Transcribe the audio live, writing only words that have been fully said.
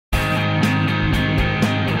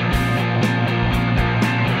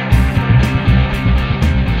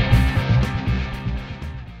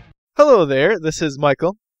Hello there, this is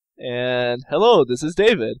Michael, And hello, this is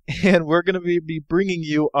David. and we're going to be bringing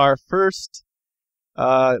you our first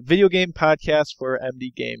video game podcast for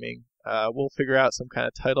MD Gaming. We'll figure out some kind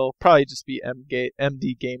of title, probably just be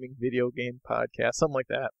MD Gaming Video Game Podcast, something like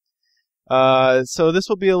that. So this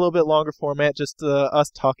will be a little bit longer format, just us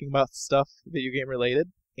talking about stuff video game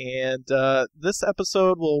related. And this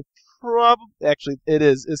episode will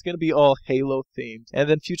it's going to be all Halo themed. And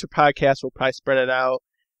then future podcasts will probably spread it out.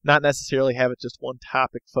 Not necessarily have it just one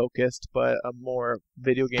topic focused, but a more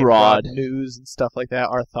video game broad news and stuff like that,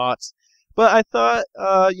 our thoughts. But I thought,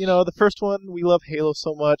 the first one, we love Halo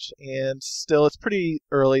so much, and still it's pretty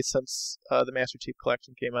early since the Master Chief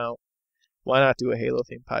Collection came out. Why not do a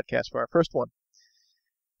Halo-themed podcast for our first one?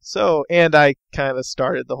 So, and I kind of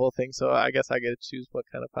started the whole thing, so I guess I get to choose what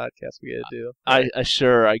kind of podcast we get to do.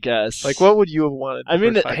 I guess. Like, what would you have wanted? I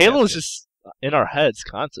mean, Halo is just in our heads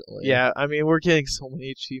constantly. Yeah, I mean, we're getting so many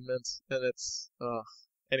achievements, and it's...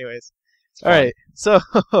 Anyways. All right, so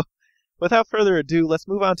without further ado, let's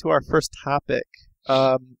move on to our first topic.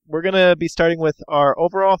 We're going to be starting with our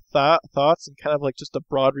overall thoughts and kind of like just a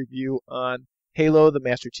broad review on Halo, the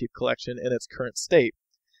Master Chief Collection, in its current state.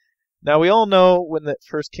 Now, we all know when it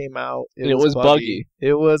first came out, it was buggy.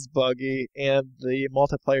 It was buggy, and the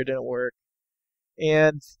multiplayer didn't work.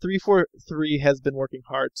 And 343 has been working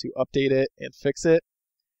hard to update it and fix it.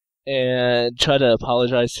 And try to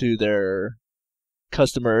apologize to their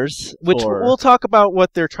customers. Which we'll talk about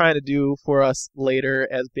what they're trying to do for us later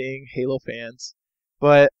as being Halo fans.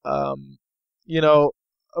 But, a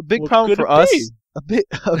big problem for us...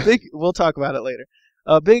 We'll talk about it later.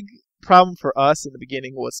 A big problem for us in the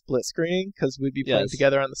beginning was split screening, because we'd be playing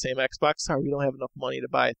together on the same Xbox. Sorry, we don't have enough money to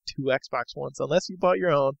buy 2 Xbox Ones, unless you bought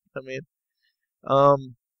your own.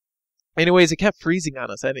 Anyways, it kept freezing on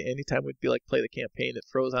us. Anytime we'd be like play the campaign, it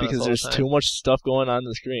froze on us because there's too much stuff going on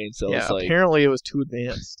the screen. So yeah, it's like... apparently it was too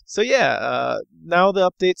advanced. So yeah, now the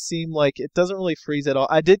updates seem like it doesn't really freeze at all.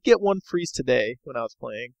 I did get one freeze today when I was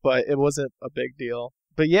playing, but it wasn't a big deal.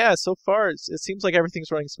 But yeah, so far it seems like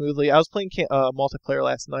everything's running smoothly. I was playing multiplayer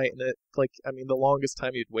last night, and the longest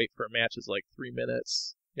time you'd wait for a match is like 3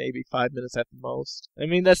 minutes. Maybe 5 minutes at the most. I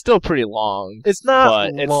mean, that's still pretty long. It's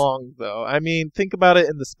not long, though. I mean, think about it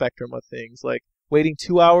in the spectrum of things. Like, waiting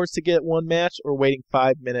 2 hours to get one match or waiting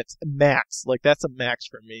 5 minutes max. Like, that's a max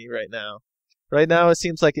for me right now. Right now, it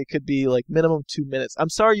seems like it could be, like, minimum 2 minutes. I'm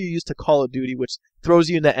sorry you're used to Call of Duty, which throws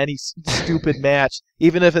you into any stupid match,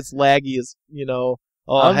 even if it's laggy as,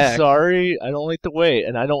 I'm sorry. I don't like to wait,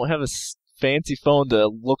 and I don't have a fancy phone to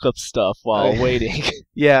look up stuff while waiting.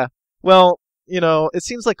 Yeah. Well... it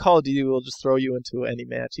seems like Call of Duty will just throw you into any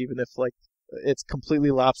match, even if like it's completely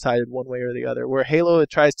lopsided one way or the other. Where Halo, it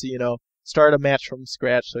tries to, start a match from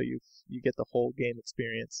scratch so you get the whole game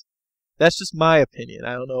experience. That's just my opinion.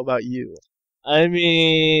 I don't know about you. I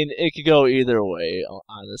mean, it could go either way,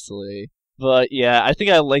 honestly. But yeah, I think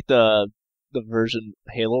I like the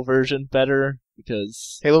Halo version better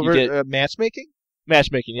because matchmaking.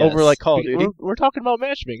 Matchmaking, yes. Over like Call of Duty. We're talking about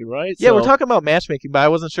matchmaking, right? Yeah, we're talking about matchmaking, but I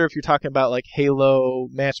wasn't sure if you're talking about like Halo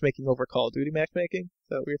matchmaking over Call of Duty matchmaking. Is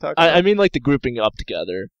that what you're talking about? I mean like the grouping up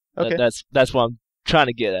together. Okay. That's what I'm trying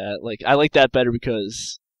to get at. Like, I like that better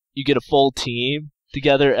because you get a full team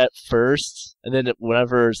together at first, and then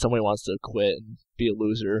whenever somebody wants to quit and be a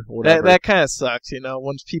loser, or whatever. That kind of sucks,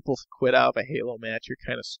 Once people quit out of a Halo match, you're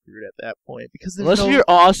kind of screwed at that point because unless you're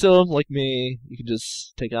awesome like me, you can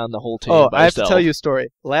just take on the whole team. Oh, by I yourself. have to tell you a story.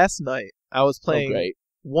 Last night, I was playing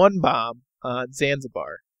one bomb on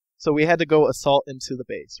Zanzibar, so we had to go assault into the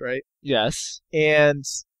base, right? Yes. And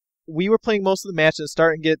we were playing most of the match and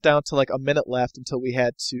starting to get down to like a minute left until we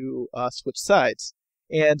had to switch sides.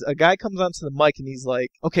 And a guy comes onto the mic and he's like,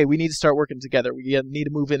 okay, we need to start working together. We need to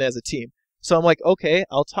move in as a team. So I'm like, okay,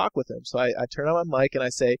 I'll talk with him. So I turn on my mic and I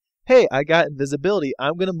say, hey, I got invisibility.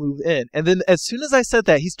 I'm going to move in. And then as soon as I said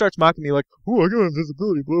that, he starts mocking me like, oh, I got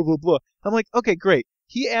invisibility, blah, blah, blah. I'm like, okay, great.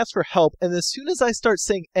 He asked for help, and as soon as I start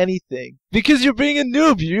saying anything... Because you're being a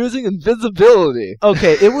noob, you're using invisibility.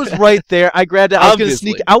 Okay, it was right there. I grabbed it. I was going to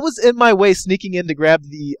sneak. I was in my way sneaking in to grab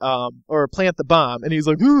the, or plant the bomb, and he's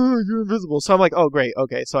like, you're invisible. So I'm like, oh, great,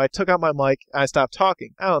 okay. So I took out my mic, and I stopped talking.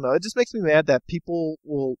 I don't know. It just makes me mad that people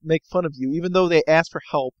will make fun of you, even though they ask for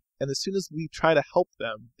help, and as soon as we try to help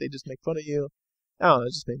them, they just make fun of you. I don't know,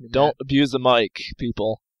 it just made me mad. Don't abuse the mic,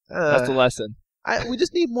 people. That's the lesson. We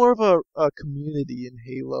just need more of a community in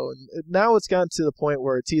Halo, and now it's gotten to the point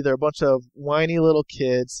where it's either a bunch of whiny little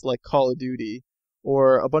kids like Call of Duty,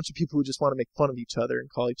 or a bunch of people who just want to make fun of each other and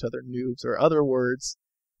call each other noobs or other words.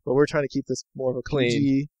 But we're trying to keep this more of a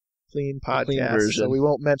clean podcast, so we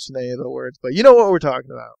won't mention any of the words. But you know what we're talking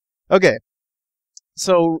about. Okay,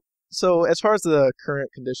 so So as far as the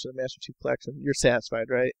current condition of Master Chief Collection, you're satisfied,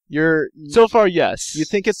 right? So far, yes. You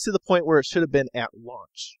think it's to the point where it should have been at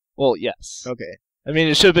launch? Well, yes. Okay. I mean,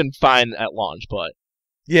 it should have been fine at launch, but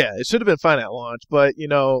Yeah, it should have been fine at launch, but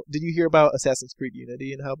did you hear about Assassin's Creed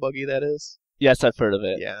Unity and how buggy that is? yes, I've heard of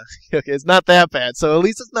it. Yeah. Okay, it's not that bad. So at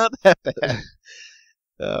least it's not that bad.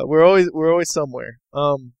 We're always somewhere.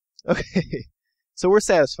 Okay. So we're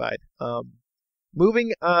satisfied.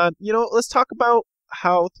 Moving on, let's talk about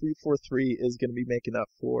how 343 is going to be making up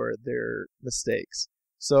for their mistakes.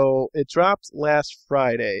 So it dropped last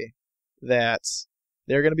Friday that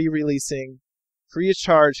they're going to be releasing free of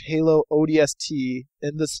charge Halo ODST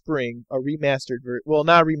in the spring, a remastered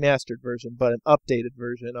not a remastered version, but an updated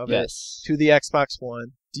version of it to the Xbox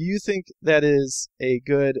One. Do you think that is a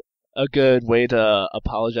good way to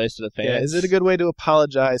apologize to the fans? Yeah, is it a good way to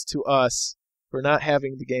apologize to us for not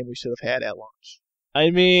having the game we should have had at launch?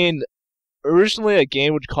 I mean, originally a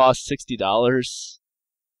game would cost $60,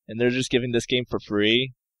 and they're just giving this game for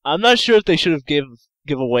free. I'm not sure if they should have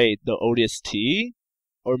give away the ODST,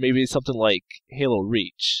 or maybe something like Halo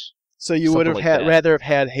Reach. So you would have rather have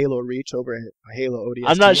had Halo Reach over Halo ODST?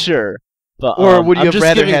 I'm not sure, but or would you have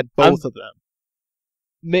rather had both of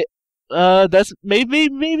them? That's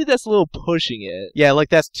maybe that's a little pushing it. Yeah, like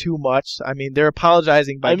that's too much. I mean, they're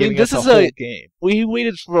apologizing by giving us a whole game. We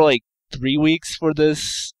waited for like 3 weeks for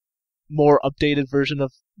this more updated version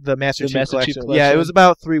of the Master Chief Collection. Yeah, it was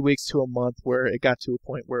about 3 weeks to a month where it got to a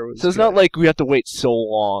point where it was. So it's not like we have to wait so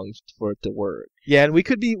long for it to work. Yeah, and we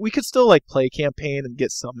could still like play campaign and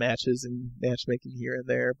get some matches and matchmaking here and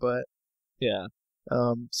there, but yeah.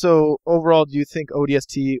 So overall, do you think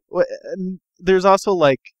ODST? And there's also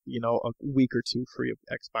like a week or two free of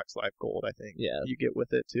Xbox Live Gold. I think you get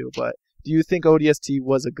with it too. But do you think ODST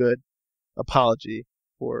was a good apology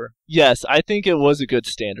for? Yes, I think it was a good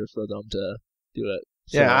standard for them to do it.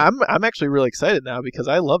 So. Yeah, I'm actually really excited now because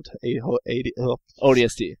I loved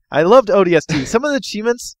ODST. I loved ODST. Some of the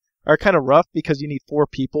achievements are kind of rough because you need 4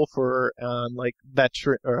 people for like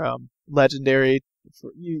veteran or legendary.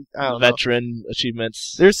 Veteran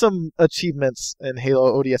achievements. There's some achievements in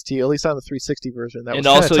Halo ODST, at least on the 360 version, that was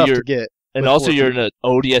kind of tough to get. And also, you're in an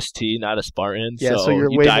ODST, not a Spartan. Yeah, so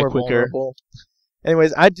you're way die more quicker. vulnerable.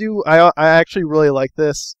 Anyways, I actually really like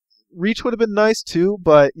this. Reach would have been nice too,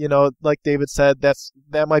 but like David said,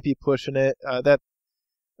 that might be pushing it.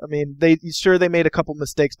 They made a couple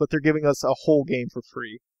mistakes, but they're giving us a whole game for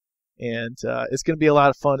free, and it's going to be a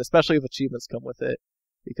lot of fun, especially if achievements come with it,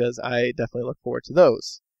 because I definitely look forward to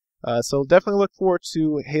those. So definitely look forward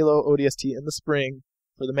to Halo ODST in the spring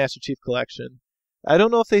for the Master Chief Collection. I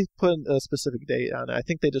don't know if they put a specific date on it. I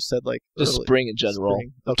think they just said like the spring in general,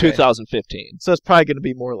 Okay. 2015. So it's probably going to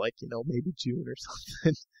be more like maybe June or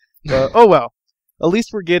something. But oh well, at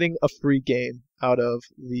least we're getting a free game out of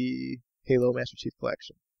the Halo Master Chief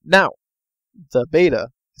Collection. Now, the beta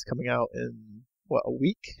is coming out in a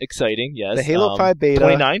week? Exciting, yes. The Halo 5 beta.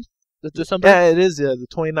 29th of December? Yeah, it is the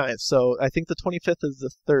 29th. So I think the 25th is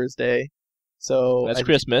the Thursday. So that's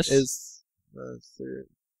Christmas. Is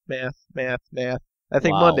math. I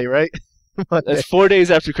think Monday, right? Monday. That's 4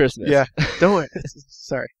 days after Christmas. Yeah. Don't worry.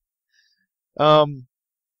 Sorry.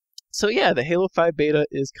 So yeah, the Halo 5 beta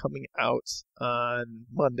is coming out on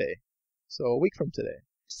Monday, so a week from today.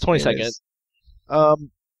 It's 22nd.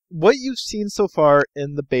 What you've seen so far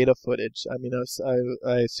in the beta footage? I mean,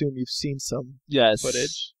 I assume you've seen some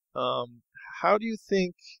footage. How do you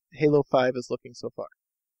think Halo 5 is looking so far?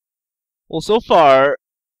 Well, so far,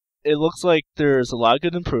 it looks like there's a lot of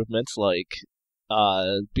good improvements, like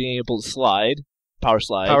being able to power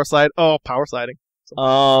slide. Oh, power sliding.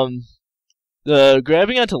 The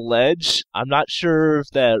grabbing onto ledge, I'm not sure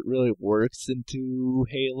if that really works into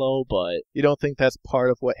Halo, but... You don't think that's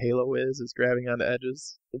part of what Halo is grabbing onto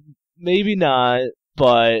edges? Maybe not,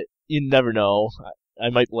 but you never know.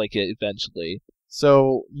 I might like it eventually.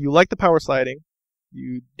 So, you like the power sliding.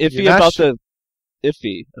 Iffy about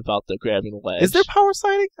the grabbing the ledge. Is there power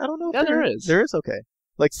sliding? I don't know. Yeah, there is. There is? Okay.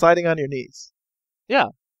 Like sliding on your knees. Yeah.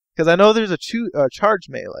 Because I know there's a charge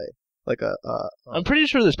melee. I'm pretty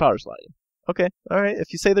sure there's power sliding. Okay, all right.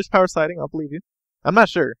 If you say there's power sliding, I'll believe you. I'm not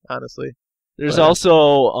sure, honestly. There's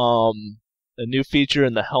also a new feature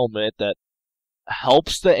in the helmet that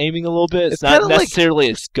helps the aiming a little bit. It's not necessarily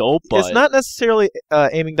a scope, but... It's not necessarily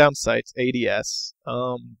aiming down sights, ADS.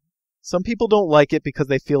 Some people don't like it because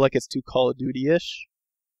they feel like it's too Call of Duty-ish.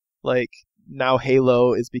 Like, now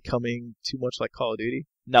Halo is becoming too much like Call of Duty.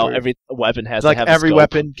 Now every weapon has to have a scope. Like, every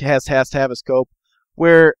weapon has to have a scope.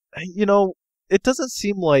 Where, it doesn't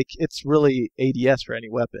seem like it's really ADS for any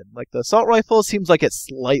weapon. Like the assault rifle seems like it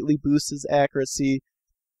slightly boosts its accuracy.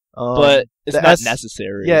 But it's the not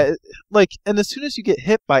necessary. Yeah, and as soon as you get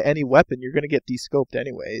hit by any weapon, you're going to get descoped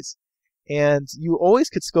anyways. And you always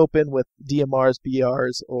could scope in with DMRs,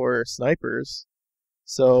 BRs, or snipers.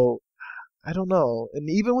 So, I don't know. And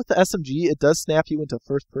even with the SMG, it does snap you into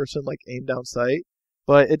first person, like aim down sight.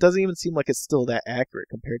 But it doesn't even seem like it's still that accurate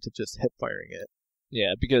compared to just hip firing it.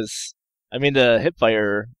 Yeah, because, I mean, the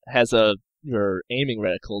hipfire has your aiming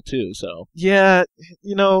reticle too, so. Yeah,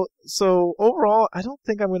 so overall, I don't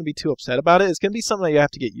think I'm going to be too upset about it. It's going to be something that you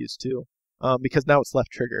have to get used to, because now it's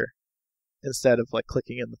left trigger instead of like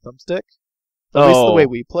clicking in the thumbstick. At least the way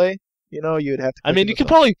we play, you'd have to. I mean, you could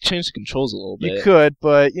probably change the controls a little bit. You could,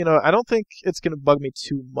 but I don't think it's going to bug me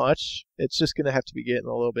too much. It's just going to have to be getting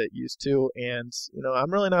a little bit used to, and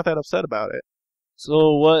I'm really not that upset about it.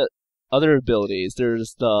 So what other abilities?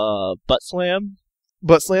 There's the butt slam.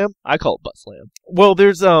 Butt slam? I call it butt slam. Well,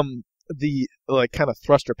 there's the like kind of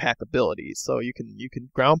thruster pack abilities. So you can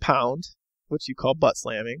ground pound, which you call butt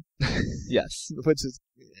slamming. Yes. Which is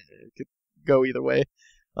it could go either way.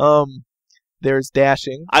 There's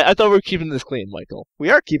dashing. I thought we were keeping this clean, Michael.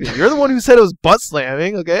 We are keeping it. You're the one who said it was butt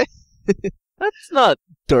slamming, okay? That's not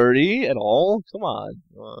dirty at all. Come on.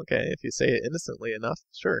 Well, okay, if you say it innocently enough,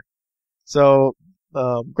 sure. So,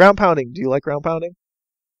 ground pounding. Do you like ground pounding?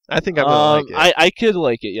 I think I'm gonna like it. I could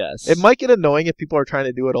like it, yes. It might get annoying if people are trying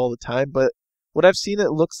to do it all the time, but what I've seen,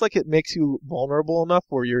 it looks like it makes you vulnerable enough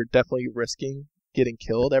where you're definitely risking getting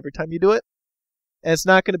killed every time you do it. And it's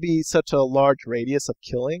not going to be such a large radius of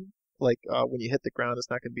killing. Like, when you hit the ground, it's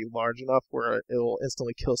not going to be large enough where it will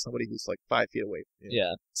instantly kill somebody who's like 5 feet away from you.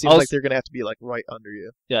 Yeah. Seems like they're going to have to be like right under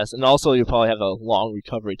you. Yes, and also you'll probably have a long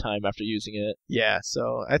recovery time after using it. Yeah,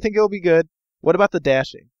 so I think it'll be good. What about the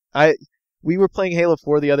dashing? We were playing Halo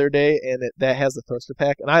 4 the other day, and that has the thruster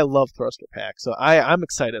pack, and I love thruster pack, so I'm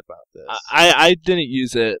excited about this. I didn't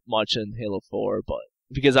use it much in Halo 4, but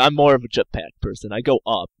because I'm more of a jetpack person, I go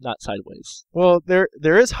up, not sideways. Well,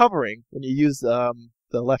 there is hovering when you use the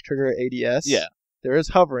left trigger ADS. Yeah, there is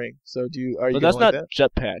hovering. So are you? But that's like not that?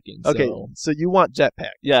 jetpacking. Okay, so you want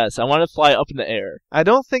jetpack? Yes, I want to fly up in the air. I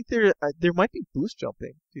don't think there might be boost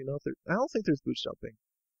jumping. Do you know if there? I don't think there's boost jumping.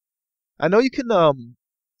 I know you can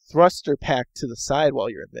thruster pack to the side while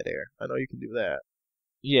you're in midair. I know you can do that.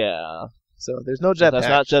 Yeah. So there's no jetpack. That's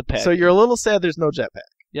not jetpack. So you're a little sad there's no jetpack.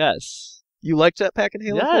 Yes. You like jetpack in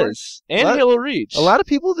Halo 4? Yes, and Halo Reach. A lot of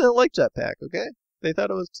people didn't like jetpack. Okay, they thought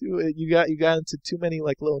it was too. You got into too many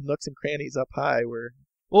like little nooks and crannies up high where.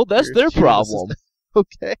 Well, that's their problem.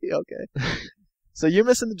 Okay. So you're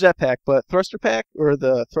missing the jetpack, but thruster pack or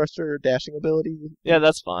the thruster dashing ability. Yeah,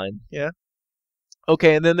 that's fine. Yeah.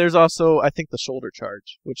 Okay, and then there's also, I think, the shoulder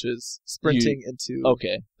charge, which is sprinting into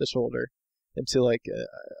the shoulder. Into, like,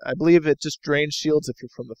 I believe it just drains shields if you're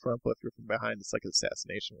from the front, but if you're from behind, it's like an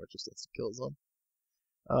assassination where it just instant kills them.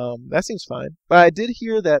 That seems fine. But I did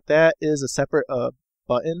hear that is a separate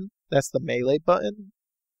button. That's the melee button,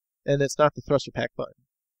 and it's not the thruster pack button.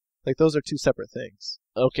 Like, those are two separate things.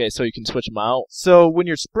 Okay, so you can switch them out? So when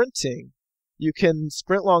you're sprinting, you can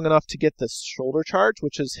sprint long enough to get the shoulder charge,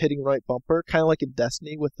 which is hitting right bumper, kind of like in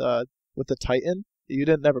Destiny with the Titan. You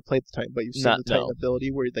never played the Titan, but you've seen the Titan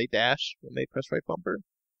ability where they dash when they press right bumper.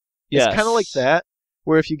 Yes. It's kind of like that,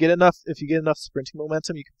 where if you get enough sprinting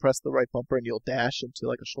momentum, you can press the right bumper and you'll dash into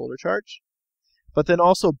like a shoulder charge. But then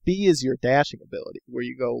also B is your dashing ability, where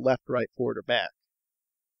you go left, right, forward, or back.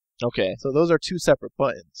 Okay. So those are two separate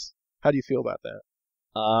buttons. How do you feel about that?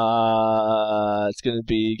 It's going to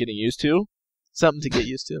be getting used to. Something to get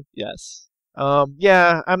used to. Yes.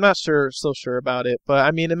 Yeah, I'm not so sure about it, but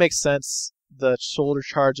I mean, it makes sense. The shoulder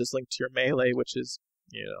charge is linked to your melee, which is,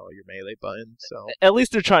 your melee button. So at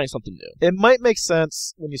least they're trying something new. It might make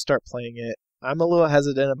sense when you start playing it. I'm a little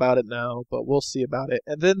hesitant about it now, but we'll see about it.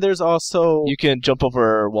 And then there's also you can jump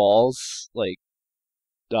over walls, like.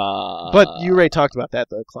 But you already talked about that,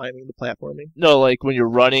 the climbing, the platforming. No, like when you're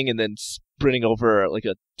running and then sprinting over like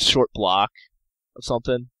a short block of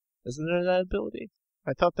something. Isn't there that ability?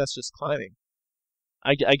 I thought that's just climbing.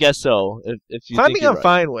 I guess so. If you climbing, think you're I'm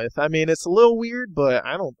fine with. I mean, it's a little weird, but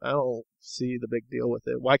I don't see the big deal with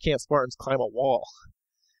it. Why can't Spartans climb a wall?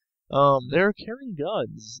 They're carrying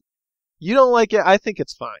guns. You don't like it? I think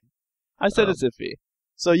it's fine. I said it's iffy.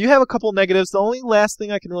 So you have a couple negatives. The only last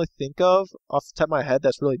thing I can really think of off the top of my head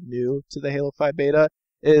that's really new to the Halo 5 beta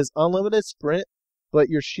is unlimited sprint, but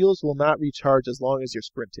your shields will not recharge as long as you're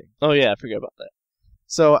sprinting. Oh yeah, I forgot about that.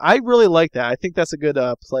 So I really like that. I think that's a good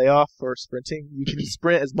playoff for sprinting. You can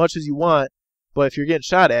sprint as much as you want, but if you're getting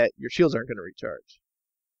shot at, your shields aren't going to recharge.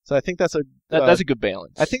 So I think that's a good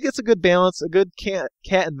balance. I think it's a good balance, a good cat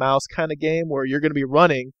and mouse kind of game where you're going to be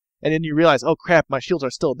running, and then you realize, oh crap, my shields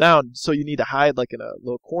are still down, so you need to hide like in a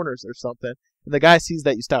little corners or something. And the guy sees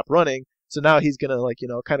that you stop running, so now he's gonna like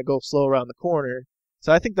kind of go slow around the corner.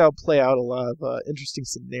 So I think that'll play out a lot of interesting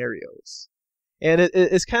scenarios, and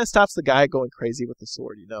it kind of stops the guy going crazy with the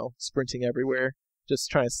sword, sprinting everywhere, just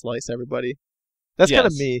trying to slice everybody. That's kind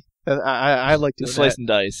of me. I like doing slice that. and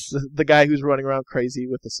dice. The guy who's running around crazy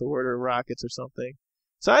with the sword or rockets or something.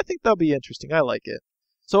 So I think that'll be interesting. I like it.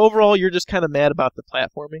 So overall, you're just kind of mad about the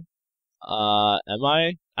platforming? Am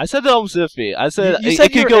I? I said that I'm iffy. I said you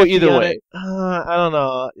said it could go either way. I don't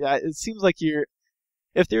know. Yeah, it seems like you're.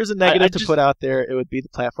 If there's a negative to put out there, it would be the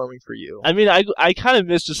platforming for you. I mean, I kind of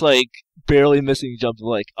miss just like barely missing jumps.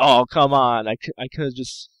 Like, oh come on, I could have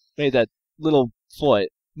just made that little foot.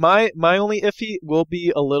 My only iffy will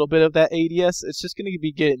be a little bit of that ADS. It's just going to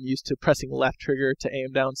be getting used to pressing left trigger to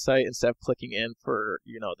aim down sight instead of clicking in for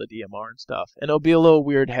the DMR and stuff. And it'll be a little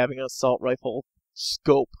weird having an assault rifle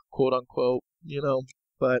scope, quote unquote.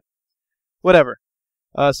 But whatever.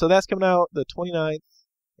 So that's coming out the 29th,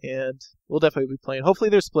 and we'll definitely be playing. Hopefully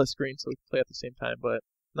there's split screen so we can play at the same time. But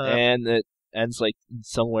and it ends like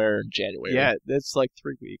somewhere in January. Yeah, it's like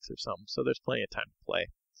 3 weeks or something. So there's plenty of time to play.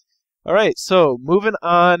 All right, so moving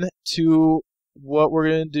on to what we're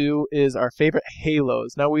going to do is our favorite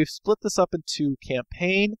Halos. Now, we've split this up into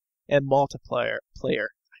campaign and multiplayer.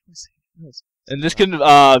 And this can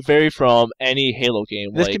vary from any Halo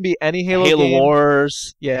game. This like can be any Halo game. game.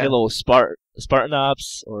 Wars, yeah. Halo Spartan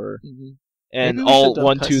Ops, or and all all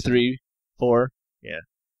 1, 2, 3, 4. Yeah.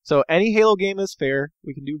 So any Halo game is fair.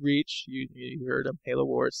 We can do Reach. You heard them, Halo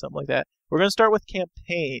Wars, something like that. We're going to start with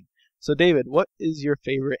campaign. So, David, what is your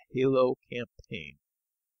favorite Halo campaign?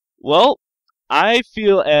 Well, I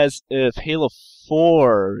feel as if Halo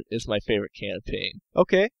 4 is my favorite campaign.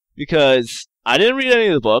 Okay. Because I didn't read any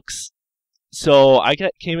of the books, so I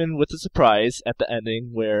came in with a surprise at the ending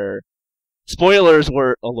where spoilers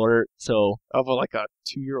were alert, so... Of like a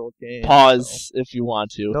 2-year-old game. Pause if you want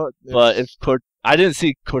to. No, but I didn't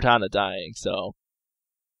see Cortana dying, so...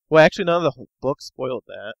 Well, actually, none of the books spoiled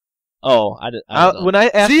that. Oh, I didn't know. When I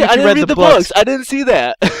asked you if you read read the books. I didn't see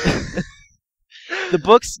that. The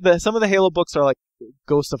books, some of the Halo books are like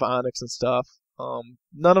Ghost of Onyx and stuff.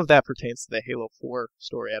 None of that pertains to the Halo 4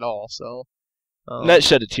 story at all. So that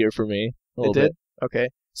shed a tear for me. It did? Okay.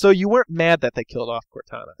 So you weren't mad that they killed off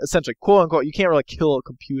Cortana. Essentially, quote unquote, you can't really kill a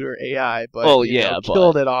computer AI, but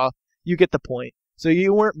killed it off. You get the point. So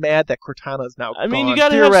you weren't mad that Cortana is now gone. I mean, you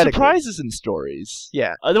gotta have surprises in stories.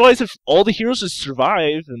 Yeah. Otherwise, if all the heroes just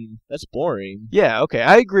survive, then that's boring. Yeah, okay.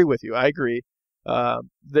 I agree with you. I agree.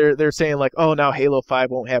 They're saying like, oh, now Halo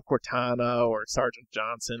 5 won't have Cortana or Sergeant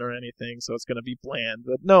Johnson or anything, so it's gonna be bland.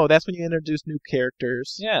 But no, that's when you introduce new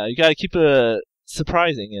characters. Yeah, you gotta keep it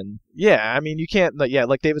surprising and. Yeah, I mean, you can't. Yeah,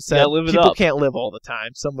 like David said, people can't live all the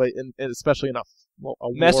time. Somebody, and especially in a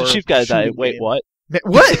Master Chief guy died. Wait, what?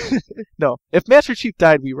 What? No. If Master Chief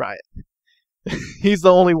died, we riot. He's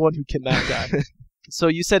the only one who cannot die. So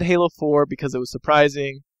you said Halo 4 because it was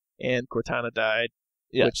surprising, and Cortana died,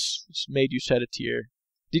 which made you shed a tear.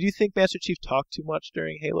 Did you think Master Chief talked too much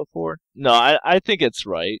during Halo 4? No, I think it's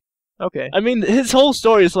right. Okay. I mean, his whole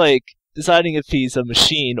story is like deciding if he's a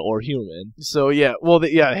machine or human. So yeah,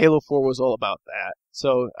 Halo 4 was all about that.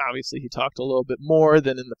 So obviously he talked a little bit more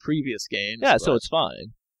than in the previous games. Yeah, so it's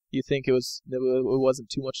fine. You think it wasn't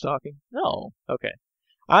too much talking? No. Okay.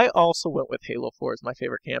 I also went with Halo 4 as my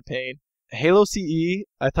favorite campaign. Halo CE,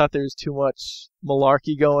 I thought there was too much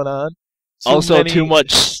malarkey going on. Too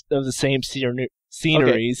much of the same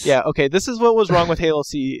sceneries. Okay. Yeah, okay. This is what was wrong with Halo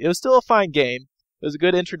CE. It was still a fine game. It was a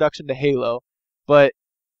good introduction to Halo. But,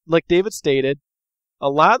 like David stated, a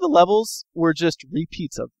lot of the levels were just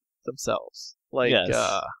repeats of themselves. You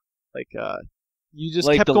just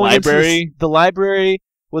kept the going library. into the library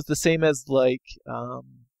was the same as No,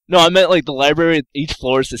 I meant like the library. Each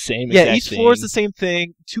floor is the same. Yeah, each floor is the same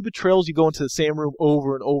thing. 2 betrayals, you go into the same room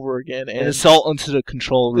over and over again, and assault into the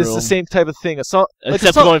control room. It's the same type of thing.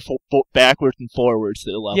 Except going backwards and forwards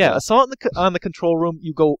to the level. Yeah, assault on the control room,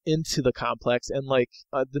 you go into the complex, and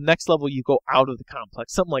the next level, you go out of the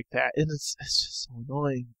complex, something like that. And it's just so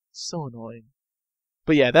annoying, so annoying.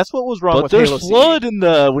 But yeah, that's what was wrong with Halo CE. But there's flood in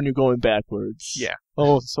when you're going backwards. Yeah.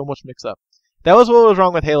 Oh, so much mix up. That was what was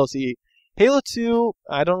wrong with Halo CE. Halo 2,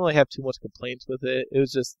 I don't really have too much complaints with it. It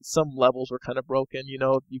was just some levels were kind of broken.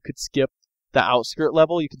 You could skip the outskirt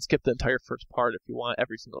level. You can skip the entire first part if you want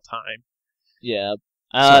every single time. Yeah.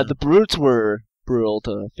 The brutes were brutal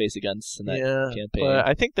to face against in that campaign. But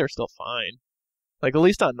I think they're still fine. At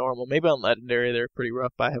least on normal. Maybe on Legendary they're pretty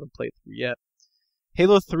rough, but I haven't played through yet.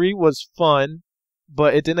 Halo 3 was fun,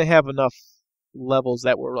 but it didn't have enough levels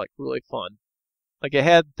that were really fun. Like it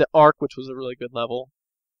had the Arc, which was a really good level,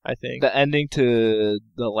 I think. The ending to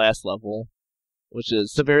the last level, which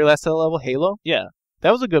is The very last level, Halo. yeah.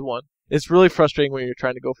 That was a good one. It's really frustrating when you're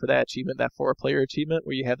trying to go for that achievement, that 4-player achievement,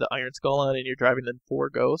 where you have the Iron Skull on and you're driving in 4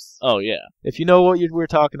 ghosts. Oh yeah, If you know what we're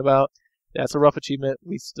talking about, that's a rough achievement.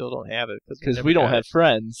 We still don't have it because we don't have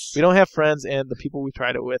friends. We don't have friends, and the people we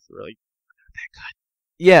tried it with really not that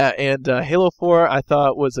good. Yeah, and Halo 4 I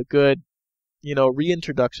thought was a good,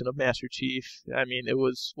 reintroduction of Master Chief. I mean, it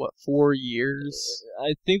was 4 years.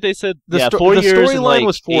 I think they said 4 The years. storyline and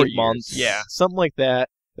was 4 years. months. Yeah, something like that.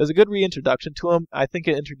 It was a good reintroduction to him. I think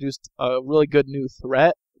it introduced a really good new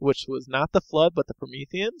threat, which was not the Flood, but the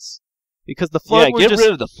Prometheans. Because the Flood get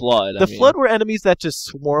rid of the Flood. The Flood were enemies that just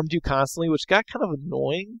swarmed you constantly, which got kind of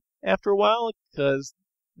annoying after a while, because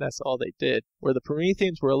that's all they did. Where the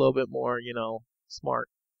Prometheans were a little bit more, smart.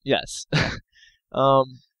 Yes.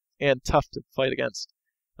 And tough to fight against.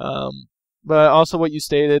 But also what you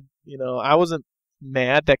stated, I wasn't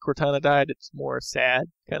mad that Cortana died. It's more sad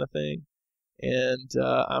kind of thing. And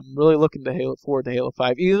I'm really looking forward to Halo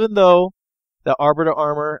 5, even though the Arbiter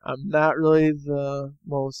armor I'm not really the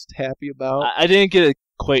most happy about. I didn't get a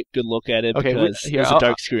quite good look at it Okay, because here, it was a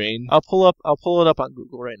dark screen. I'll pull it up on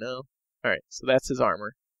Google right now. All right, so that's his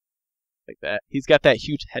armor, like that. He's got that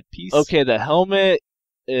huge headpiece. Okay, the helmet.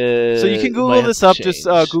 So you can Google this up. Just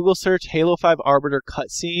Google search Halo 5 Arbiter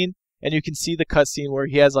cutscene, and you can see the cutscene where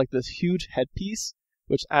he has like this huge headpiece.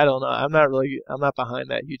 Which I don't know. I'm not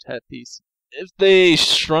behind that huge headpiece. If they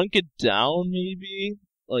shrunk it down, maybe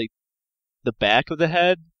like the back of the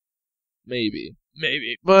head, maybe.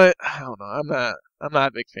 But I don't know. I'm not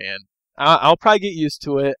a big fan. I'll probably get used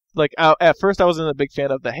to it. Like at first, I wasn't a big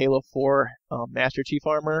fan of the Halo 4 Master Chief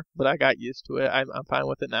armor, but I got used to it. I'm fine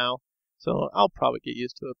with it now, so I'll probably get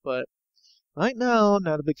used to it. But right now,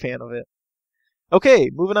 not a big fan of it. Okay,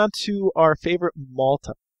 moving on to our favorite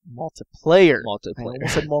multiplayer. I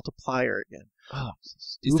almost said multiplier again. Oh,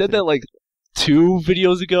 so you said that like 2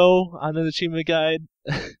 videos ago on the achievement guide.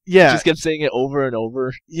 Yeah. Just kept saying it over and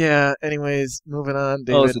over. Yeah, anyways, moving on.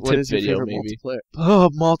 David, it's a what tip is your video, favorite maybe. multiplayer? Oh,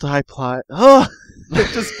 multi-plot. Oh,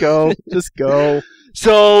 just go. Just go.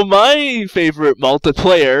 So my favorite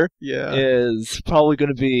multiplayer Yeah. is probably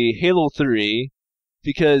going to be Halo 3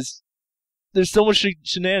 because there's so much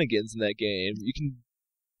shenanigans in that game. You can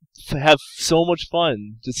have so much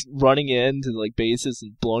fun just running into like bases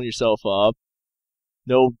and blowing yourself up.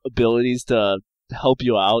 No abilities to help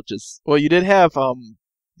you out. Just Well, you did have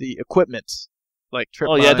the equipment, like trip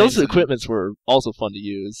oh yeah, those mines equipments were also fun to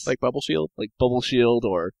use, like bubble shield. like bubble shield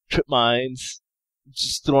or trip mines.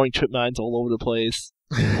 Just throwing trip mines all over the place.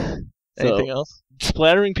 Anything else?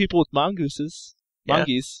 Splattering people with mongooses. Yeah.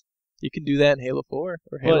 Monkeys. You can do that in Halo 4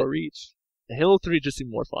 or Halo But- Reach. Halo 3 just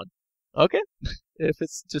seemed more fun. Okay. If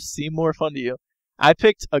it's just seemed more fun to you. I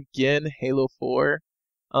picked again Halo 4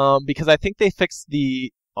 because I think they fixed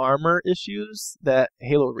the armor issues that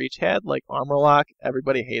Halo Reach had, like armor lock.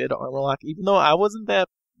 Everybody hated armor lock, even though I wasn't that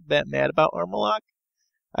mad about armor lock.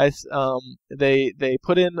 They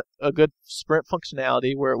put in a good sprint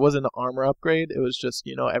functionality where it wasn't an armor upgrade. It was just,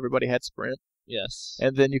 everybody had sprint. Yes.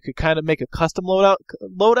 And then you could kind of make a custom loadout.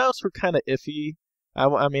 Loadouts were kind of iffy.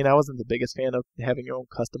 I mean, I wasn't the biggest fan of having your own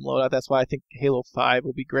custom loadout. That's why I think Halo 5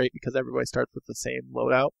 will be great because everybody starts with the same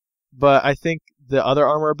loadout. But I think the other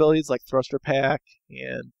armor abilities like Thruster Pack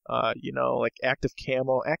and, like Active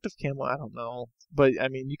Camo. Active Camo, I don't know. But, I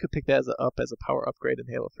mean, you could pick that up as a power upgrade in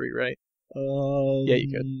Halo 3, right? Yeah,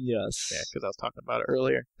 you could. Yes. Yeah, because I was talking about it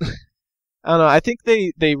earlier. I don't know. I think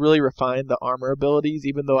they really refined the armor abilities,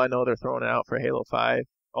 even though I know they're throwing it out for Halo 5,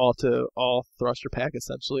 all Thruster Pack,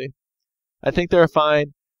 essentially. I think they're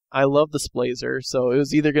fine. I love the Splazer, so it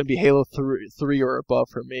was either going to be Halo 3 or above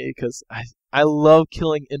for me, because I love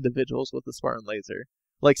killing individuals with the Spartan Laser.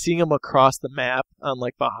 Like seeing them across the map on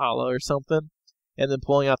like Valhalla or something, and then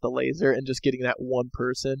pulling out the laser and just getting that one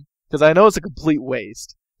person. Because I know it's a complete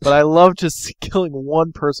waste, but I love just killing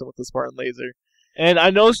one person with the Spartan Laser. And I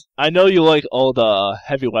know you like all the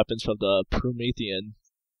heavy weapons from the Promethean.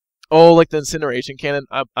 Oh, like the incineration cannon,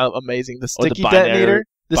 amazing. The sticky detonator.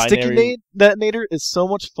 The sticky detonator is so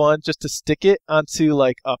much fun just to stick it onto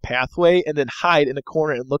like a pathway and then hide in a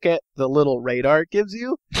corner and look at the little radar it gives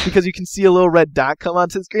you because you can see a little red dot come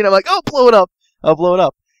onto the screen. I'm like, oh, blow it up. I'll blow it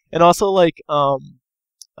up. And also like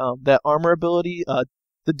that armor ability,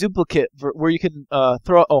 the duplicate where you can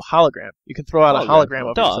throw out hologram. You can throw out a hologram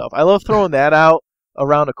of yourself. I love throwing that out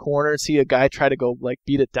around a corner, see a guy try to go like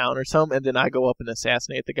beat it down or something, and then I go up and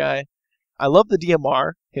assassinate the guy. I love the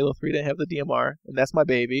DMR. Halo 3 didn't have the DMR, and that's my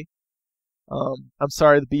baby. I'm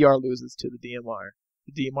sorry, the BR loses to the DMR.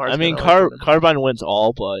 The DMR. I mean, Carbine wins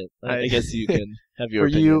all, but I guess you can have your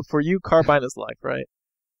opinion. For you, Carbine is life, right?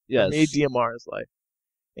 Yes. For me, DMR is life.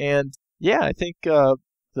 And yeah, I think the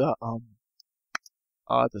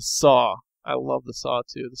Saw. I love the Saw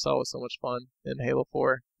too. The Saw was so much fun in Halo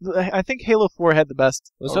 4. I think Halo 4 had the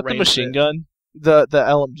best. Was that the machine gun? The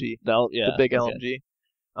LMG. The big LMG.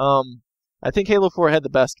 I think Halo 4 had the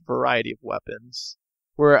best variety of weapons.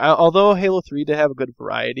 Where although Halo 3 did have a good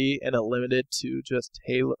variety and it limited to just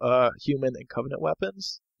human and Covenant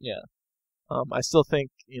weapons. Yeah. I still think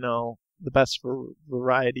the best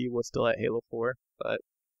variety was still at Halo 4. But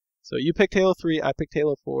so you picked Halo 3, I picked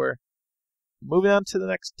Halo 4. Moving on to the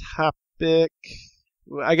next topic.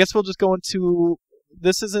 I guess we'll just go into.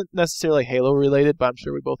 This isn't necessarily Halo related, but I'm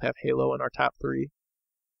sure we both have Halo in our top 3.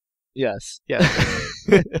 Yes. Yes.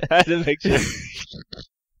 I didn't make sure.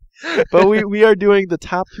 But we are doing the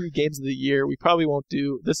top 3 games of the year. We probably won't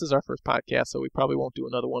do. This is our first podcast, so we probably won't do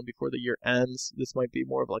another one before the year ends. This might be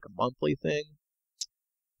more of like a monthly thing,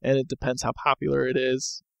 and it depends how popular it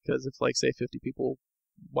is. Because if, like, say, 50 people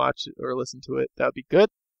watch it or listen to it, that would be good.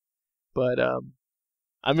 But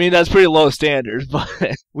I mean, that's pretty low standards, but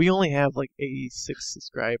we only have like 86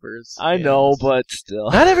 subscribers. I know, but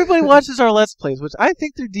still. Not everybody watches our Let's Plays, which I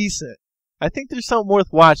think they're decent. I think there's something worth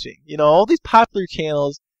watching. All these popular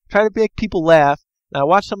channels try to make people laugh. And I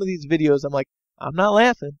watch some of these videos, I'm like, I'm not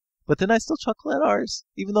laughing. But then I still chuckle at ours.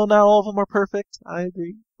 Even though not all of them are perfect, I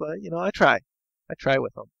agree. But, I try. I try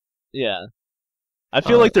with them. Yeah. I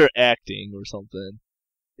feel like they're acting or something.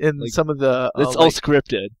 In like, some of the... it's all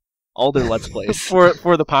scripted. All their Let's Plays.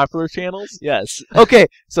 for the popular channels? Yes. Okay,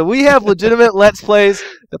 so we have legitimate Let's Plays.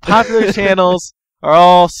 The popular channels are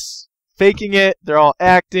all faking it. They're all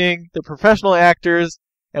acting. They're professional actors.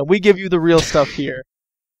 And we give you the real stuff here.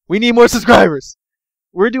 We need more subscribers.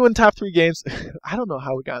 We're doing top 3 games. I don't know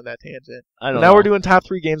how we got on that tangent. I don't know. Now we're doing top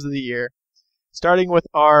 3 games of the year. Starting with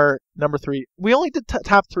our number 3. We only did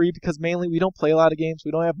top 3 because mainly we don't play a lot of games.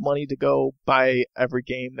 We don't have money to go buy every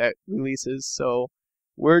game that releases. So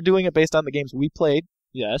we're doing it based on the games we played.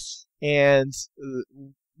 Yes. And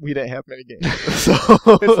we didn't have many games. So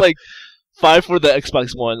it's like 5 for the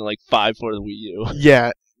Xbox One and like 5 for the Wii U.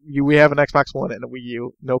 Yeah. We have an Xbox One and a Wii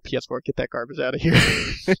U. No PS4. Get that garbage out of here.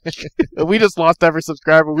 We just lost every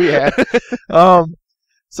subscriber we had.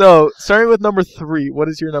 So, starting with number 3. What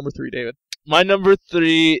is your number 3, David? My number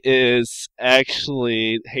 3 is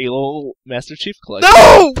actually Halo Master Chief Collection.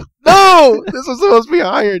 No! No! This was supposed to be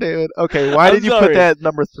higher, David. Okay, why did you put that at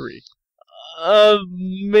number 3?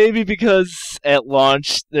 Maybe because at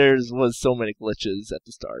launch there was so many glitches at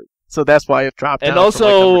the start. So that's why it dropped down. And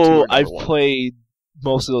also, I've played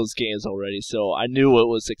most of those games already, so I knew what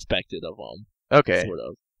was expected of them. Okay. Sort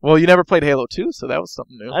of. Well, you never played Halo 2, so that was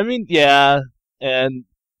something new. I mean, yeah, and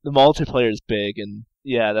the multiplayer is big, and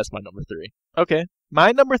yeah, that's my number 3. Okay.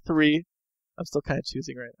 My number 3, I'm still kind of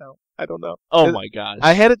choosing right now. I don't know. Oh my gosh.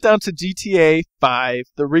 I had it down to GTA 5,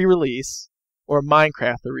 the re-release, or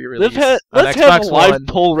Minecraft, the re-release. Let's have a live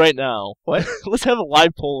poll right now. What? Let's have a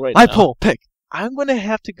live poll right now. Live poll, pick. I'm going to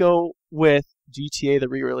have to go with GTA, the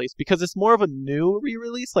re-release, because it's more of a new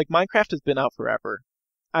re-release. Like, Minecraft has been out forever.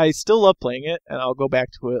 I still love playing it, and I'll go back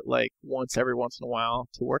to it like every once in a while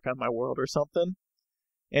to work on my world or something.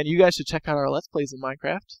 And you guys should check out our Let's Plays in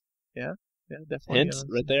Minecraft. Yeah, definitely. Hints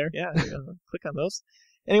right there. Yeah, click on those.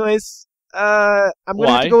 Anyways, I'm going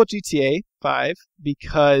to have to go with GTA 5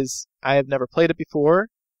 because I have never played it before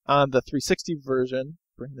on the 360 version.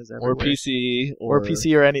 Or PC. Or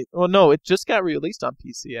PC or any... Well, no, it just got released on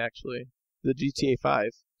PC, actually. The GTA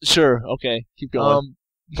 5. Sure, okay. Keep going.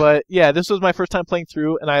 But, yeah, this was my first time playing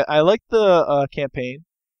through, and I liked the campaign.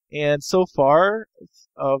 And so far,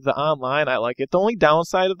 of the online, I like it. The only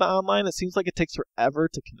downside of the online, it seems like it takes forever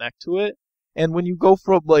to connect to it. And when you go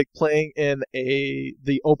from, like, playing in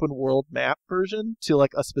the open world map version to,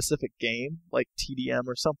 like, a specific game, like TDM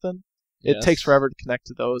or something, it takes forever to connect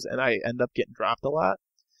to those, and I end up getting dropped a lot.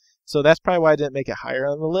 So that's probably why I didn't make it higher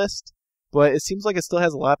on the list. But it seems like it still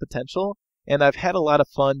has a lot of potential. And I've had a lot of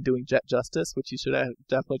fun doing Jet Justice, which you should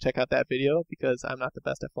definitely check out that video because I'm not the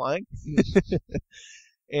best at flying.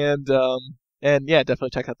 And yeah,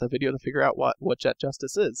 definitely check out the video to figure out what Jet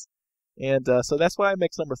Justice is. And so that's why I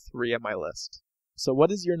make number 3 on my list. So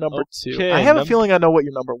what is your number 2? I have a feeling I know what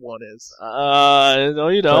your number 1 is. No,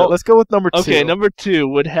 you don't. Let's go with number 2. Okay, number 2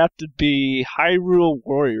 would have to be Hyrule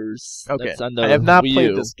Warriors. Okay, that's on the I have not Wii played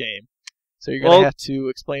U. this game. So you're going to have to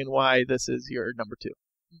explain why this is your number 2.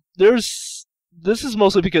 This is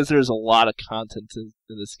mostly because there's a lot of content in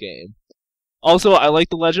this game. Also, I like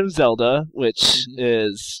The Legend of Zelda, which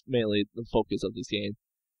is mainly the focus of this game.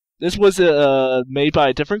 This was made by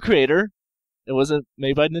a different creator, It wasn't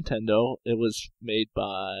made by Nintendo. It was made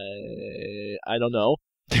by I don't know,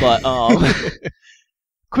 but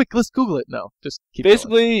Quick, let's Google it. No, just keep going.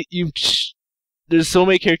 basically there's so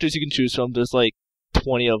many characters you can choose from. There's like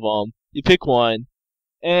 20 of them. You pick one,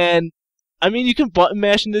 and I mean you can button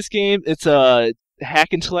mash in this game. It's a hack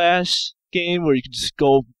and slash game where you can just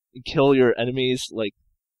go and kill your enemies. Like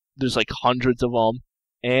there's like hundreds of them,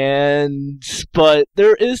 but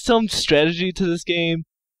there is some strategy to this game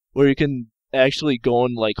where you can actually go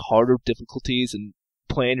in like harder difficulties and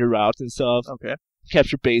plan your routes and stuff. Okay.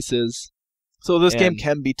 Capture bases. So this game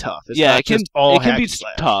can be tough. It's yeah, not it can. just all it can hack be and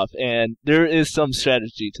slash. tough, and there is some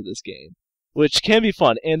strategy to this game, which can be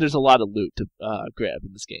fun. And there's a lot of loot to grab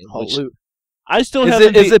in this game. Oh, which loot. I still Is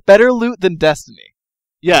haven't. is it better loot than Destiny?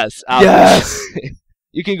 Yes. Yes.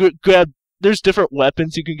 You can grab. There's different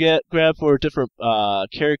weapons you can grab for different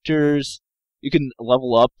characters. You can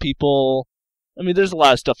level up people. I mean, there's a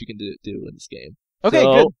lot of stuff you can do in this game. Okay,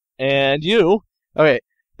 So, good. And you? Okay,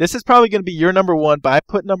 this is probably going to be your number one, but I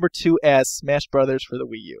put number 2 as Smash Brothers for the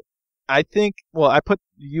Wii U. I think, well,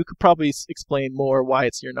 you could probably explain more why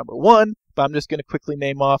it's your number 1, but I'm just going to quickly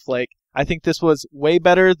name off, like, I think this was way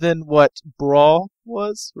better than what Brawl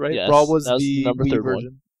was, right? Yes, Brawl was that was the number Wii third version.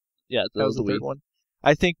 one. Yeah, That was the Wii. third one.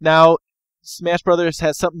 I think now Smash Brothers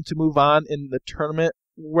has something to move on in the tournament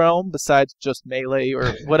realm besides just Melee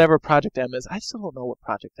or whatever Project M is. I still don't know what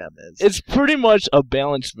Project M is. It's pretty much a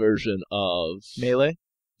balanced version of Melee?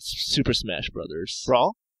 Super Smash Brothers.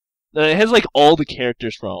 Brawl? It has like all the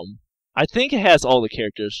characters from. I think it has all the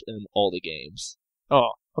characters in all the games, Oh,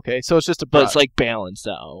 okay. So it's just a but it's like balanced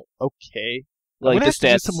out. okay. I'm Like gonna the have to do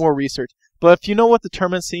stats. some more research. But if you know what the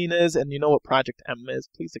tournament scene is and you know what Project M is,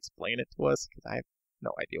 please explain it to us because I have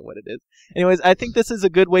no idea what it is. Anyways, I think this is a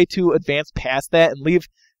good way to advance past that and leave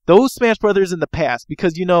those Smash Brothers in the past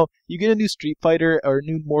because you get a new Street Fighter or a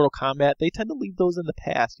new Mortal Kombat, they tend to leave those in the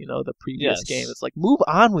past. The previous Yes. game. It's like move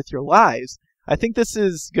on with your lives. I think this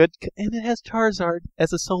is good, and it has Charizard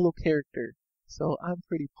as a solo character, so I'm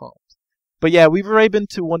pretty pumped. But yeah, we've already been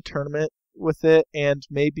to one tournament with it, and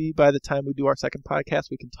maybe by the time we do our second podcast,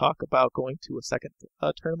 we can talk about going to a second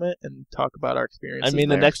tournament and talk about our I experiences. mean,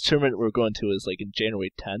 there. the next tournament we're going to is like in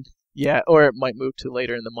January 10th. Yeah, or it might move to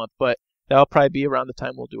later in the month, but that'll probably be around the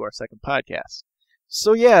time we'll do our second podcast.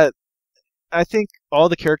 So yeah, I think all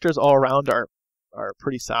the characters all around are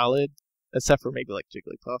pretty solid, except for maybe like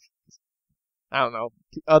Jigglypuff. I don't know.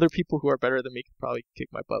 Other people who are better than me could probably kick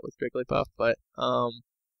my butt with Jigglypuff, but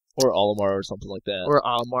Or Olimar or something like that. or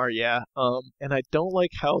Almar, yeah. And I don't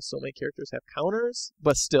like how so many characters have counters,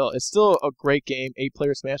 but still, it's still a great game.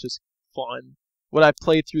 8-player Smash is fun. What I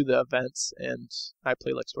played through the events, and I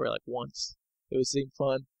played like story like once. It seemed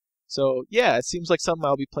fun. So yeah, it seems like something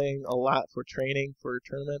I'll be playing a lot for training for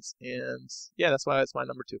tournaments, and yeah, that's why it's my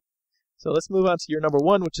number 2. So let's move on to your number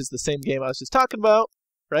 1, which is the same game I was just talking about,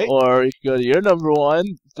 right? Or you can go to your number 1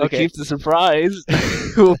 to Okay. keep the surprise.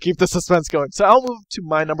 We'll keep the suspense going. So I'll move to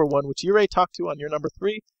my number 1, which you already talked to on your number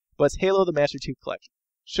 3, but it's Halo the Master Chief Collection.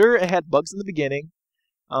 Sure, it had bugs in the beginning.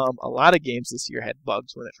 A lot of games this year had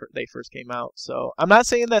bugs when they first came out. So I'm not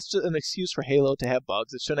saying that's just an excuse for Halo to have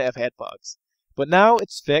bugs. It shouldn't have had bugs. But now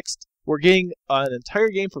it's fixed. We're getting an entire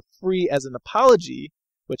game for free as an apology,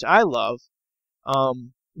 which I love.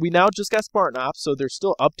 We now just got Spartan Ops, so they're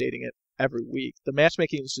still updating it every week. The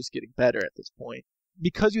matchmaking is just getting better at this point.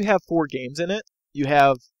 Because you have 4 games in it, you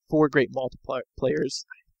have 4 great multiplayers.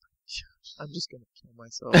 I'm just going to kill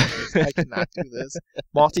myself. I cannot do this.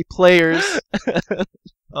 Multiplayers.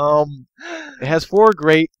 It has 4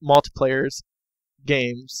 great multiplayers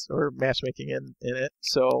games or matchmaking in it.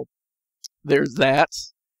 So there's that.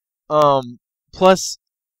 Plus,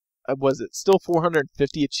 was it still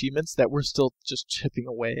 450 achievements that we're still just chipping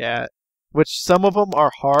away at? Which some of them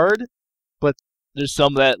are hard, but There's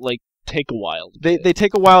some that like take a while. they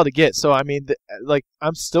take a while to get. So I mean,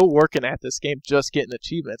 I'm still working at this game, just getting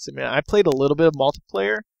achievements. I mean, I played a little bit of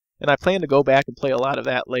multiplayer, and I plan to go back and play a lot of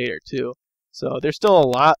that later too. So there's still a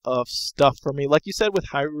lot of stuff for me. Like you said with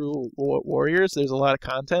Hyrule Warriors, there's a lot of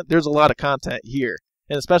content. There's a lot of content here,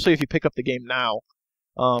 and especially if you pick up the game now.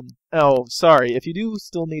 Oh, sorry. If you do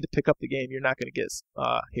still need to pick up the game, you're not going to get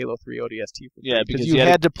Halo 3 ODST for free. Yeah, because you you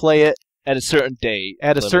had to play it at a certain date.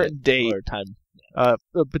 at a limit certain date. or time.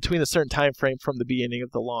 Between a certain time frame from the beginning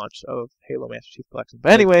of the launch of Halo Master Chief Collection.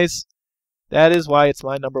 But anyways, that is why it's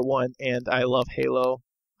my number 1, and I love Halo.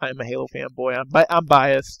 I'm a Halo fanboy. I'm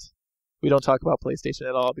biased. We don't talk about PlayStation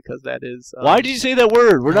at all because that is... Why did you say that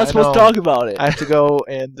word? We're not I supposed to know. talk about it. I have to go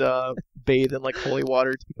and bathe in like holy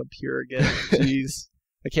water to become pure again. Jeez.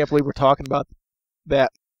 I can't believe we're talking about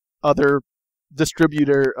that other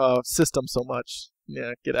distributor system so much.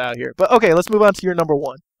 Yeah, get out of here. But okay, let's move on to your number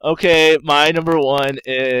one. Okay, my number one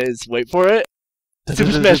is, wait for it,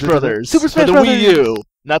 Super Smash Brothers. Super Smash for the Brothers. Wii U,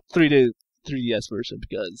 not 3DS version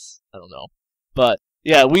because I don't know. But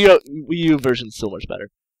yeah, Wii U version is so much better.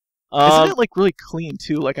 Isn't it like really clean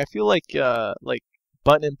too? Like I feel like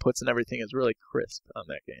button inputs and everything is really crisp on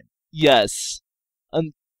that game. Yes,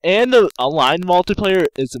 and the online multiplayer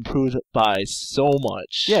is improved by so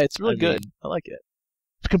much. Yeah, it's really good. mean, I like it.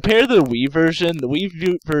 compared to the Wii version, the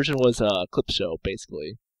Wii version was a clip show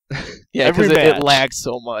basically. Yeah, Every because it match. lags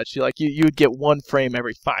so much. You would get one frame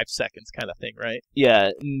every 5 seconds, kind of thing, right? Yeah,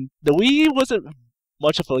 and the Wii wasn't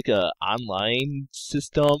much of like a online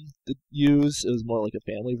system to use. It was more like a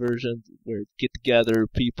family version where get together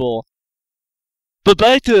people. But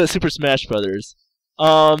back to Super Smash Brothers.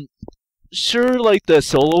 Sure, like the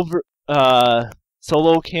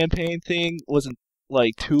solo campaign thing wasn't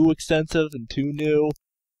like too extensive and too new,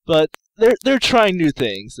 but they're trying new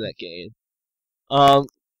things in that game.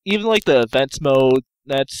 Even like the events mode,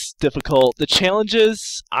 that's difficult. The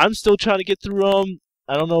challenges, I'm still trying to get through them.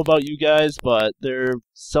 I don't know about you guys, but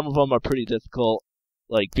some of them are pretty difficult.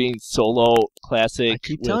 Like being solo classic. I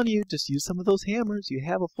keep telling you, just use some of those hammers. You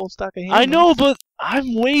have a full stock of hammers. I know, but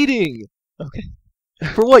I'm waiting. Okay.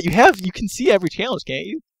 For what? You can see every challenge, can't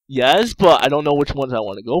you? Yes, but I don't know which ones I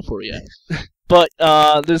want to go for yet. But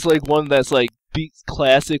there's like one that's like beat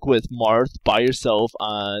classic with Marth by yourself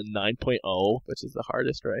on 9.0, Which is the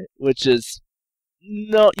hardest, right? which is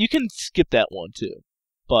no, you can skip that one too,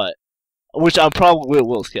 but which I probably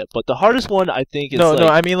will skip. But the hardest one I think is No, like,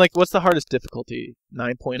 I mean, like, what's the hardest difficulty?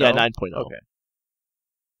 9.0? yeah, 9.0. Okay.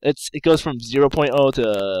 It goes from 0.0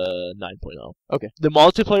 to 9.0. Okay. The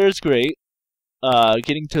multiplayer is great.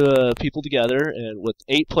 Getting to people together and with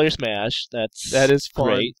 8-player Smash, that is fun.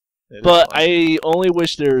 great. It is But fun. I only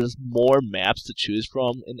wish there's more maps to choose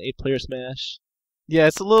from in 8-player Smash. Yeah,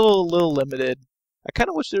 it's a little limited. I kind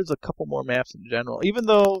of wish there was a couple more maps in general, even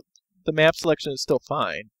though the map selection is still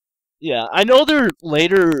fine. Yeah, I know they're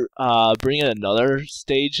later bringing another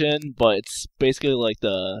stage in, but it's basically like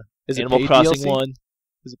the Is it Animal paid Crossing DLC? one.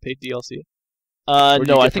 Is it paid DLC? Or do you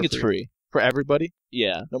No, get I it think for it's free? free. For everybody?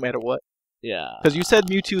 Yeah, No matter what? yeah. Because you said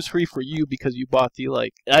Mewtwo's free for you because you bought the,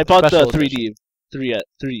 like... I bought the special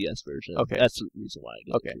 3DS version. Okay. That's the reason why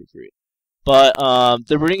I got Okay. it for free. But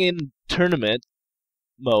they're bringing tournament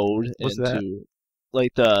mode What's into that?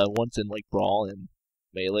 like the ones in like Brawl and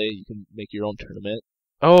Melee. You can make your own tournament.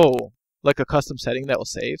 Oh, like a custom setting that will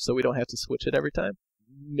save so we don't have to switch it every time?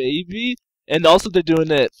 Maybe. And also they're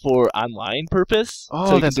doing it for online purpose. Oh,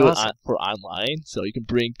 so you that's can do awesome. it for online. So you can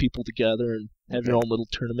bring people together and have your own little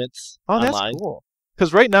tournaments Oh, that's online. cool.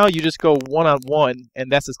 Because right now you just go one-on-one,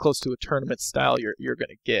 and that's as close to a tournament style you're going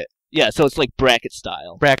to get. Yeah, so it's like bracket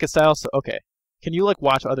style. Bracket style? So, okay. Can you, like,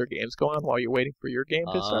 watch other games go on while you're waiting for your game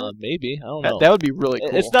to start? Maybe. I don't know. That would be really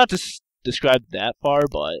cool. It's not described that far,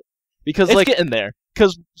 but because, it's like, getting there.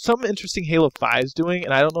 because some interesting Halo 5 is doing,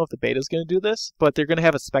 and I don't know if the beta's going to do this, but they're going to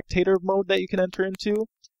have a spectator mode that you can enter into,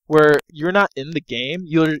 where you're not in the game.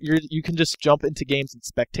 You can just jump into games and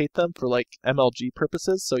spectate them for like MLG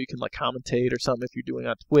purposes. So you can like commentate or something if you're doing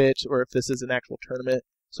on Twitch, or if this is an actual tournament.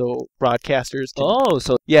 So broadcasters can. Oh,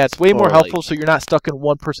 so Yeah, it's way more Or, helpful. like- So you're not stuck in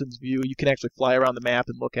one person's view. You can actually fly around the map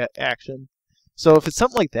and look at action. So if it's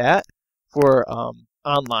something like that for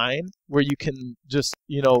online, where you can just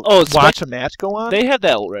watch a match go on. they have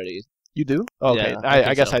that already. You do? Okay, Yeah, I I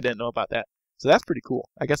think guess so. I didn't know about that. So that's pretty cool.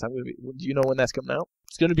 I guess I'm gonna be. Do you know when that's coming out?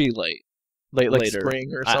 It's gonna be late. Like Later.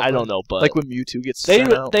 spring or something? I don't know, but Like when Mewtwo gets they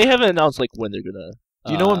sent out. they haven't announced like when they're gonna.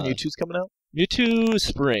 Do you know when Mewtwo's coming out? Mewtwo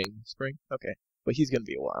spring? Spring. Okay, but he's gonna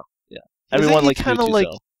be a while. Everyone he likes kinda Mewtwo, like-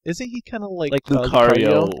 though. Isn't he kind of like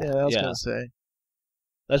Lucario? Yeah, I was Yeah. gonna say.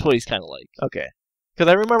 That's what he's kind of like. Okay, because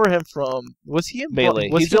I remember him from. Was he in Melee.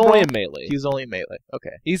 Was He's he only Brawl? in Melee. He was only in Melee.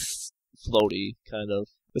 Okay. He's floaty, kind of.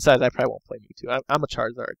 Besides, I probably won't play Mewtwo. I'm a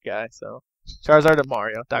Charizard guy, so Charizard and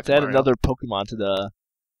Mario. Let's Dr. add Mario. another Pokemon to the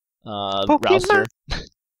Pokemon. roster.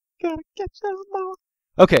 Gotta catch them all.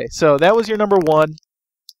 Okay, so that was your number one.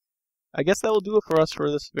 I guess that will do it for us for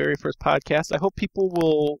this very first podcast. I hope people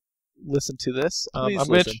will listen to this. Please I'm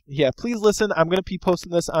listen. Please listen. I'm going to be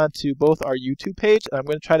posting this onto both our YouTube page, and I'm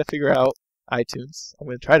going to try to figure out iTunes. I'm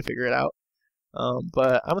going to try to figure it out.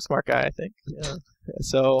 But I'm a smart guy, I think. Yeah.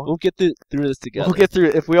 So We'll get through this together. we'll get through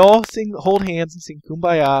it. If we all hold hands and sing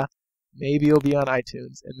Kumbaya, maybe it'll be on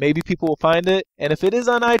iTunes, and maybe people will find it. And if it is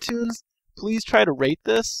on iTunes, please try to rate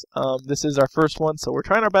this. This is our first one, so we're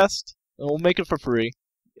trying our best. And we'll make it for free.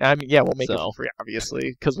 I mean, yeah, we'll make it So. for free,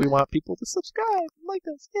 obviously, because we want people to subscribe and like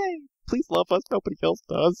us. Yay! Please love us. Nobody else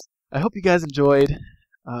does. I hope you guys enjoyed.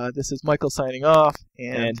 This is Michael signing off,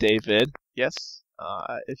 And David. yes,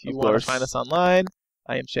 If you Of want to course. find us online,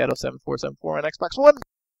 I am Shadow7474 on Xbox One.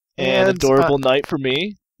 And Adorable Knight for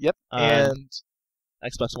me. Yep. on And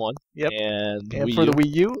Xbox One. Yep. And Wii for the U.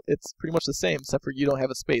 Wii U, it's pretty much the same, except for you don't have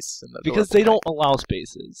a space in the Because Adorable they don't Knight. allow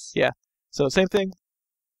spaces. Yeah. So same thing.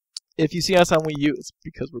 If you see us on Wii U, it's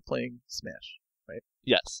because we're playing Smash.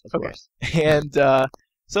 Yes, of Okay. course. And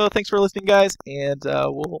so thanks for listening, guys, and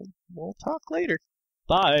we'll talk later.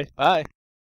 Bye. Bye.